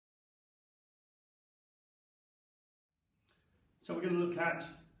So we're going to look at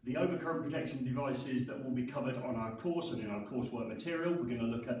the overcurrent protection devices that will be covered on our course and in our coursework material. We're going to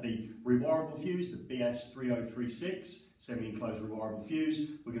look at the rewirable fuse, the BS3036 semi-enclosed rewirable fuse.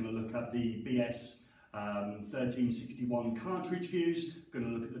 We're going to look at the BS1361 cartridge fuse. We're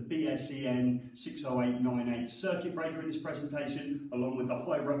going to look at the BSEN 60898 circuit breaker in this presentation, along with the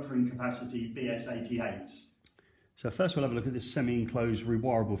high rupturing capacity BS88s. So first we'll have a look at this semi-enclosed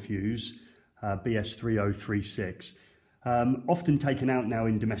rewirable fuse, BS3036. Often taken out now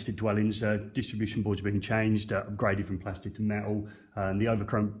in domestic dwellings. Distribution boards have been changed, upgraded from plastic to metal, and the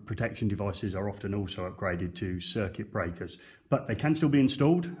overcurrent protection devices are often also upgraded to circuit breakers. But they can still be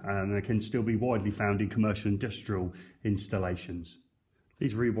installed and they can still be widely found in commercial and industrial installations.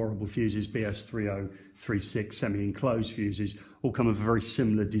 These rewirable fuses, BS3036 semi-enclosed fuses, all come with a very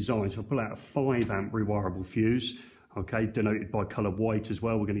similar design. So I'll pull out a 5 amp rewirable fuse. Okay, denoted by colour white as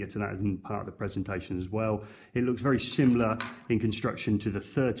well. We're going to get to that in part of the presentation as well. It looks very similar in construction to the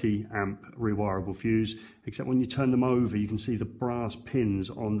 30 amp rewirable fuse, except when you turn them over, you can see the brass pins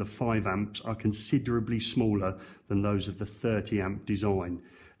on the 5 amps are considerably smaller than those of the 30 amp design.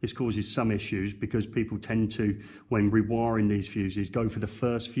 This causes some issues because people tend to, when rewiring these fuses, go for the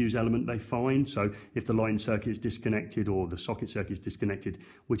first fuse element they find. So if the lighting circuit is disconnected or the socket circuit is disconnected,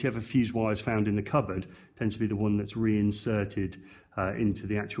 whichever fuse wire is found in the cupboard tends to be the one that's reinserted into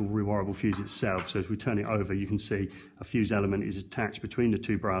the actual rewirable fuse itself. So as we turn it over, you can see a fuse element is attached between the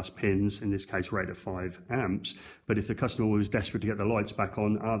 2 brass pins, in this case rated at 5 amps. But if the customer was desperate to get the lights back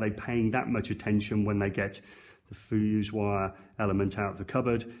on, are they paying that much attention when they get the fuse wire element out of the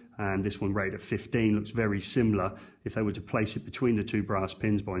cupboard? And this one rated at 15 looks very similar. If they were to place it between the 2 brass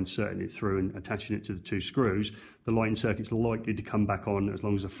pins by inserting it through and attaching it to the 2 screws, the lighting circuit's likely to come back on as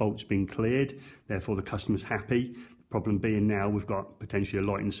long as the fault's been cleared. Therefore the customer's happy. The problem being now we've got potentially a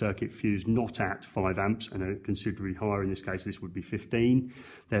lighting circuit fuse not at 5 amps and a considerably higher, in this case this would be 15.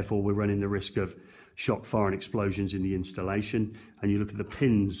 Therefore we're running the risk of shock, fire and explosions in the installation. And you look at the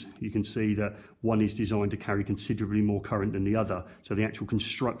pins, you can see that one is designed to carry considerably more current than the other. So the actual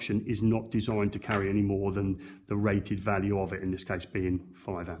construction is not designed to carry any more than the rated value of it, in this case being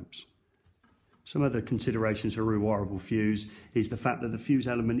 5 amps. Some other considerations for a rewirable fuse is the fact that the fuse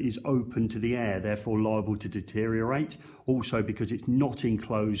element is open to the air, therefore liable to deteriorate. Also because it's not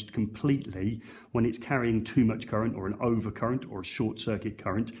enclosed completely, when it's carrying too much current or an overcurrent or a short circuit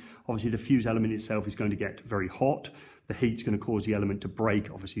current, obviously the fuse element itself is going to get very hot. The heat's going to cause the element to break,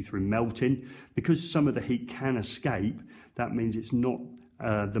 obviously through melting. Because some of the heat can escape, that means it's not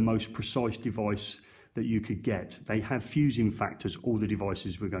the most precise device that you could get. They have fusing factors, all the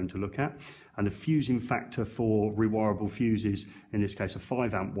devices we're going to look at, and the fusing factor for rewirable fuses, in this case a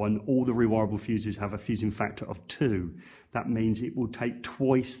 5 amp one, all the rewirable fuses have a fusing factor of 2. That means it will take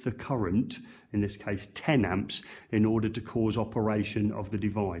twice the current, in this case 10 amps, in order to cause operation of the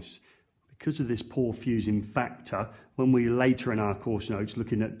device. Because of this poor fusing factor, when we later in our course notes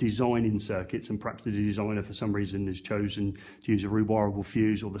looking at designing circuits, and perhaps the designer for some reason has chosen to use a rewirable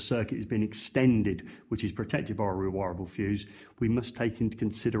fuse, or the circuit has been extended which is protected by a rewirable fuse, we must take into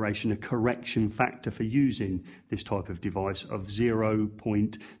consideration a correction factor for using this type of device of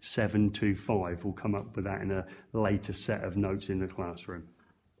 0.725. We'll come up with that in a later set of notes in the classroom.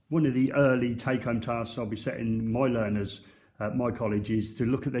 One of the early take-home tasks I'll be setting my learners at my college is to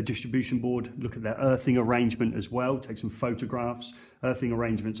look at their distribution board, look at their earthing arrangement as well, take some photographs. Earthing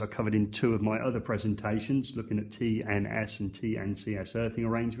arrangements are covered in 2 of my other presentations, looking at TNS and TNCS earthing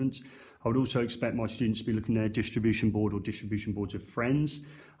arrangements. I would also expect my students to be looking at their distribution board or distribution boards of friends.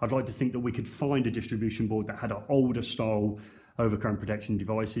 I'd like to think that we could find a distribution board that had an older style overcurrent protection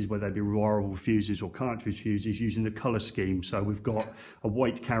devices, whether they be rewirable fuses or cartridge fuses, using the colour scheme. So we've got a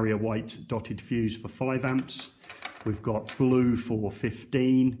white carrier, white dotted fuse for 5 amps. We've got blue for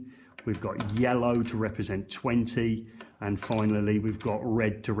 15, we've got yellow to represent 20, and finally we've got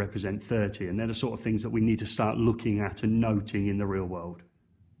red to represent 30. And they're the sort of things that we need to start looking at and noting in the real world.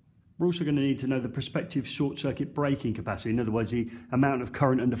 We're also going to need to know the prospective short circuit breaking capacity, in other words the amount of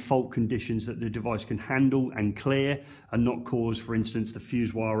current under fault conditions that the device can handle and clear and not cause, for instance, the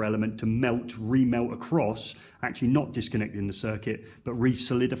fuse wire element to melt, remelt across, actually not disconnecting the circuit but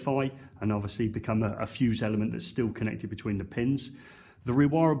re-solidify and obviously become a fuse element that's still connected between the pins. The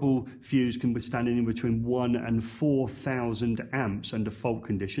rewirable fuse can withstand in between 1 and 4,000 amps under fault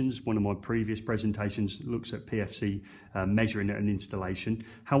conditions. One of my previous presentations looks at PFC measuring at an installation.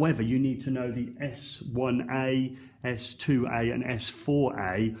 However, you need to know the S1A, S2A and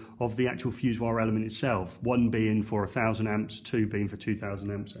S4A of the actual fuse wire element itself. 1 being for 1,000 amps, 2 being for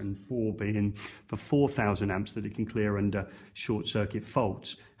 2,000 amps and 4 being for 4,000 amps that it can clear under short circuit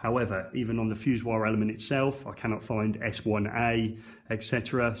faults. However, even on the fuse wire element itself, I cannot find S1A,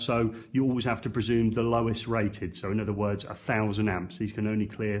 etc. So you always have to presume the lowest rated. So in other words, 1000 amps. These can only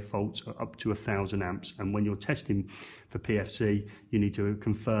clear faults up to 1000 amps. And when you're testing for PFC, you need to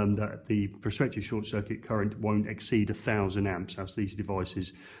confirm that the prospective short circuit current won't exceed 1000 amps, else these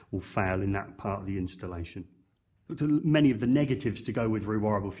devices will fail in that part of the installation. Many of the negatives to go with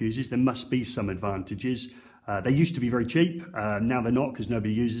rewirable fuses, there must be some advantages. They used to be very cheap, now they're not because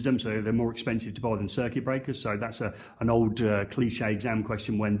nobody uses them, so they're more expensive to buy than circuit breakers. So that's an old cliche exam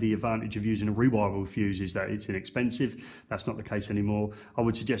question, when the advantage of using a rewirable fuse is that it's inexpensive. That's not the case anymore. I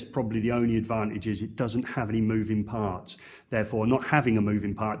would suggest probably the only advantage is it doesn't have any moving parts. Therefore, not having a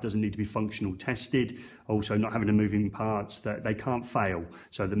moving part doesn't need to be functional tested. Also, not having a moving parts, that they can't fail.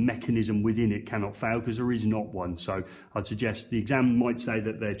 So the mechanism within it cannot fail because there is not one. So I'd suggest the exam might say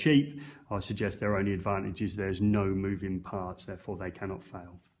that they're cheap. I suggest their only advantage is there's no moving parts, therefore they cannot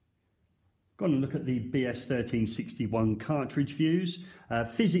fail. Going to look at the BS1361 cartridge fuse.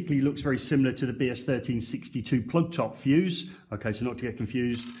 Physically looks very similar to the BS1362 plug top fuse. Okay, so not to get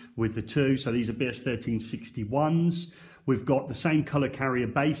confused with the two. So these are BS1361s. We've got the same color carrier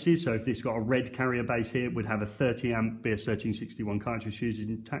bases. So if this got a red carrier base here, we'd have a 30 amp BS1361 cartridge fuse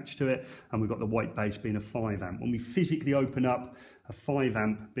attached to it. And we've got the white base being a 5 amp. When we physically open up a 5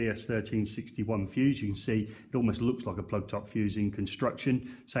 amp BS1361 fuse, you can see it almost looks like a plug top fuse in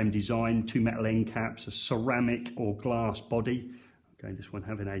construction. Same design, 2 metal end caps, a ceramic or glass body. Okay, this one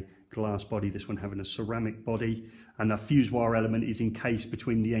having a glass body, this one having a ceramic body, and the fuse wire element is encased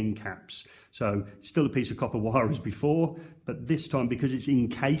between the end caps. So still a piece of copper wire as before, but this time because it's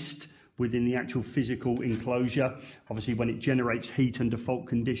encased within the actual physical enclosure, obviously when it generates heat under fault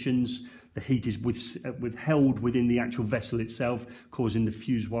conditions, the heat is withheld within the actual vessel itself, causing the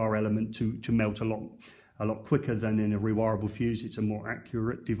fuse wire element to melt a lot quicker than in a rewirable fuse. It's a more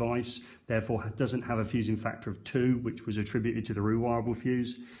accurate device, therefore it doesn't have a fusing factor of 2, which was attributed to the rewirable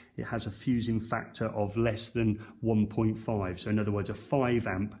fuse. It has a fusing factor of less than 1.5. So in other words, a 5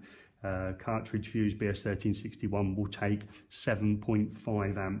 amp cartridge fuse BS1361 will take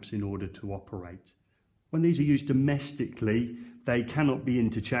 7.5 amps in order to operate. When these are used domestically, they cannot be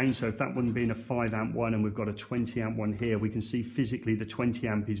interchanged. So if that one being a 5 amp one and we've got a 20 amp one here, we can see physically the 20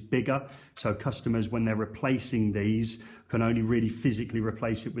 amp is bigger. So customers, when they're replacing these, can only really physically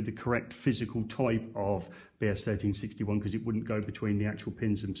replace it with the correct physical type of BS1361 because it wouldn't go between the actual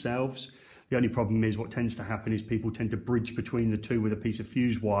pins themselves. The only problem is what tends to happen is people tend to bridge between the two with a piece of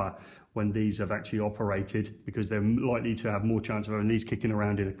fuse wire when these have actually operated, because they're likely to have more chance of having these kicking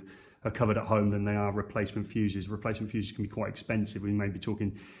around in a cupboard at home than they are replacement fuses. Replacement fuses can be quite expensive. We may be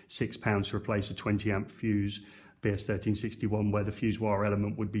talking £6 to replace a 20 amp fuse BS1361, where the fuse wire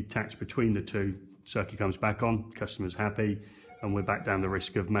element would be attached between the two. Circuit comes back on, customer's happy, and we're back down the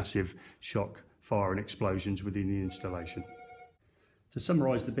risk of massive shock, fire and explosions within the installation. To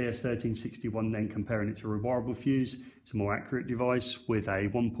summarise the BS1361 then, comparing it to a rewirable fuse, it's a more accurate device with a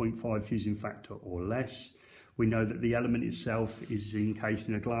 1.5 fusing factor or less. We know that the element itself is encased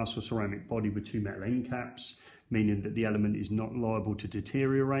in a glass or ceramic body with 2 metal end caps, meaning that the element is not liable to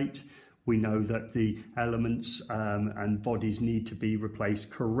deteriorate. We know that the elements and bodies need to be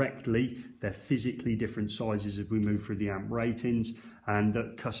replaced correctly. They're physically different sizes as we move through the amp ratings, and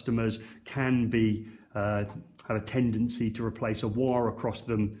that customers can be have a tendency to replace a wire across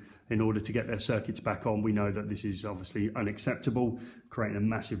them in order to get their circuits back on. We know that this is obviously unacceptable, creating a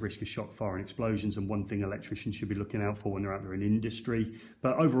massive risk of shock, fire and explosions, and one thing electricians should be looking out for when they're out there in industry.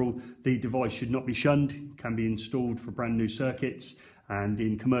 But overall, the device should not be shunned, can be installed for brand new circuits, and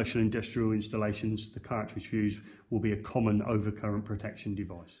in commercial industrial installations, the cartridge fuse will be a common overcurrent protection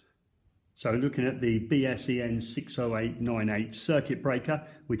device. So looking at the BSEN 60898 circuit breaker,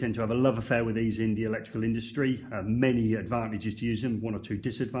 we tend to have a love affair with these in the electrical industry. Many advantages to use them, 1 or 2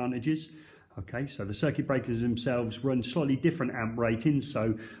 disadvantages. Okay, so the circuit breakers themselves run slightly different amp ratings.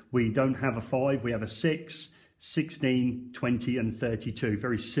 So we don't have a 5, we have a 6, 16, 20 and 32,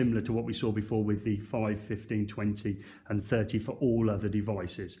 very similar to what we saw before with the 5, 15, 20 and 30 for all other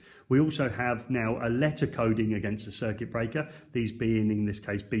devices. We also have now a letter coding against the circuit breaker, these being in this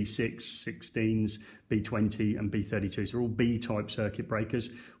case B6, 16s, B20 and B32, so all B-type circuit breakers.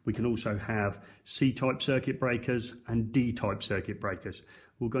 We can also have C-type circuit breakers and D-type circuit breakers.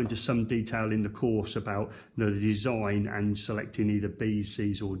 We'll go into some detail in the course about the design and selecting either B's,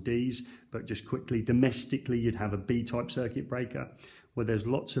 C's or D's, but just quickly, domestically you'd have a B-type circuit breaker where there's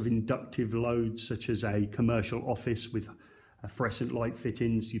lots of inductive loads such as a commercial office with fluorescent light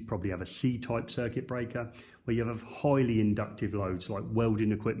fittings. You'd probably have a C-type circuit breaker where you have highly inductive loads like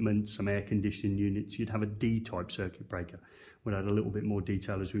welding equipment, some air conditioning units. You'd have a D-type circuit breaker We'll add a little bit more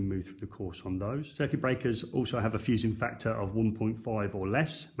detail as we move through the course on those. Circuit breakers also have a fusing factor of 1.5 or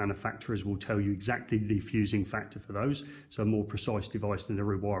less. Manufacturers will tell you exactly the fusing factor for those, so a more precise device than the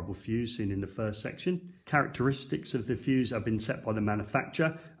rewirable fuse seen in the first section. Characteristics of the fuse have been set by the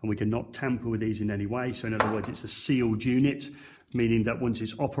manufacturer, and we cannot tamper with these in any way. So in other words, it's a sealed unit, meaning that once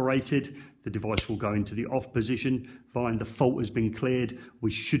it's operated, the device will go into the off position. Fine, the fault has been cleared.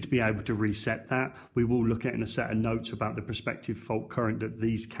 We should be able to reset that. We will look at in a set of notes about the prospective fault current that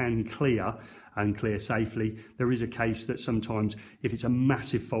these can clear and clear safely. There is a case that sometimes if it's a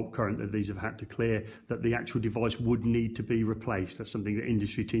massive fault current that these have had to clear, that the actual device would need to be replaced. That's something that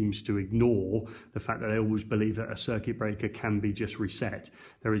industry teams to ignore, the fact that they always believe that a circuit breaker can be just reset.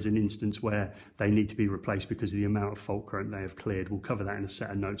 There is an instance where they need to be replaced because of the amount of fault current they have cleared. We'll cover that in a set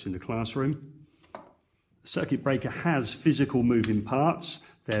of notes in the classroom. The circuit breaker has physical moving parts,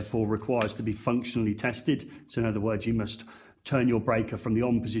 therefore requires to be functionally tested. So in other words, you must turn your breaker from the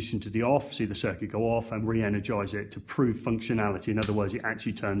on position to the off, see the circuit go off, and re-energize it to prove functionality. In other words, it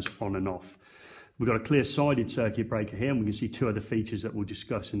actually turns on and off. We've got a clear-sided circuit breaker here, and we can see two other features that we'll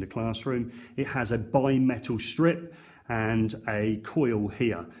discuss in the classroom. It has a bimetal strip and a coil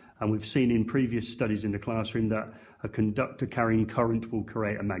here. And we've seen in previous studies in the classroom that a conductor carrying current will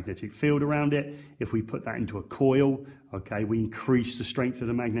create a magnetic field around it. If we put that into a coil, okay, we increase the strength of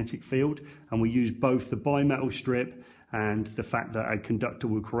the magnetic field, and we use both the bimetal strip and the fact that a conductor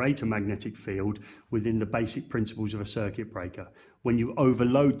will create a magnetic field within the basic principles of a circuit breaker. When you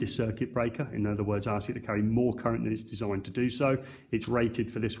overload this circuit breaker, in other words, ask it to carry more current than it's designed to do so, it's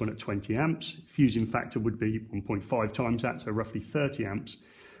rated for this one at 20 amps. Fusing factor would be 1.5 times that, so roughly 30 amps.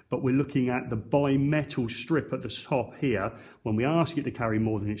 But we're looking at the bimetal strip at the top here. When we ask it to carry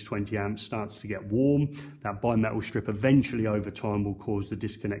more than its 20 amps, starts to get warm. That bimetal strip eventually over time will cause the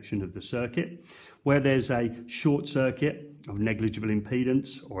disconnection of the circuit. Where there's a short circuit of negligible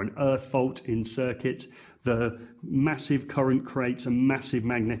impedance or an earth fault in circuit, the massive current creates a massive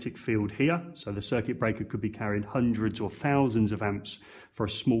magnetic field here. So the circuit breaker could be carrying hundreds or thousands of amps for a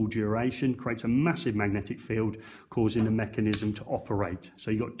small duration, creates a massive magnetic field, causing the mechanism to operate.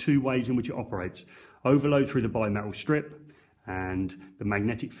 So you've got two ways in which it operates. Overload through the bimetal strip, and the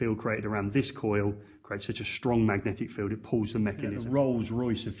magnetic field created around this coil creates such a strong magnetic field, it pulls the mechanism. The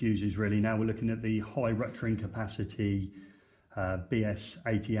Rolls-Royce of fuses really. Now we're looking at the high rupturing capacity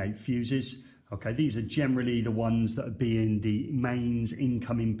BS88 fuses. Okay, these are generally the ones that would be in the mains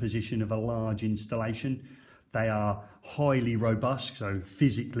incoming position of a large installation. They are highly robust, so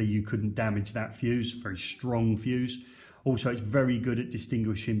physically you couldn't damage that fuse, very strong fuse. Also, it's very good at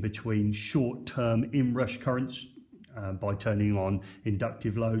distinguishing between short-term inrush currents by turning on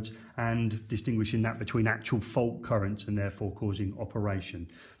inductive loads, and distinguishing that between actual fault currents and therefore causing operation.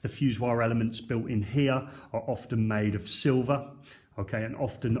 The fuse wire elements built in here are often made of silver, okay, and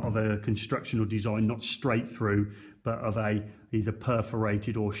often of a construction or design not straight through, but of a either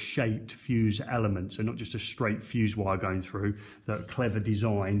perforated or shaped fuse element. So not just a straight fuse wire going through, that clever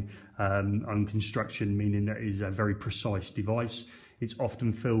design and construction, meaning that it is a very precise device. It's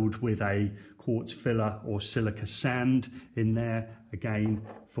often filled with a quartz filler or silica sand in there, again,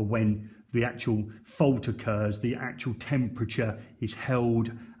 for when the actual fault occurs, the actual temperature is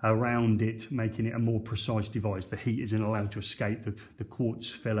held around it, making it a more precise device. The heat isn't allowed to escape. The quartz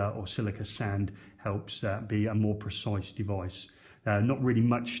filler or silica sand helps be a more precise device. Not really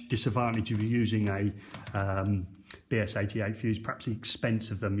much disadvantage of using a BS88 fuse, perhaps the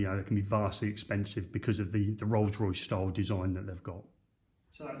expense of them, they can be vastly expensive because of the Rolls-Royce style design that they've got.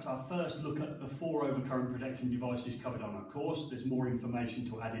 So that's our first look at the 4 overcurrent protection devices covered on our course. There's more information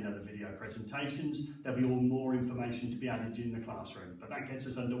to add in other video presentations. There'll be more information to be added in the classroom. But that gets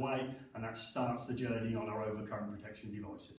us underway, and that starts the journey on our overcurrent protection devices.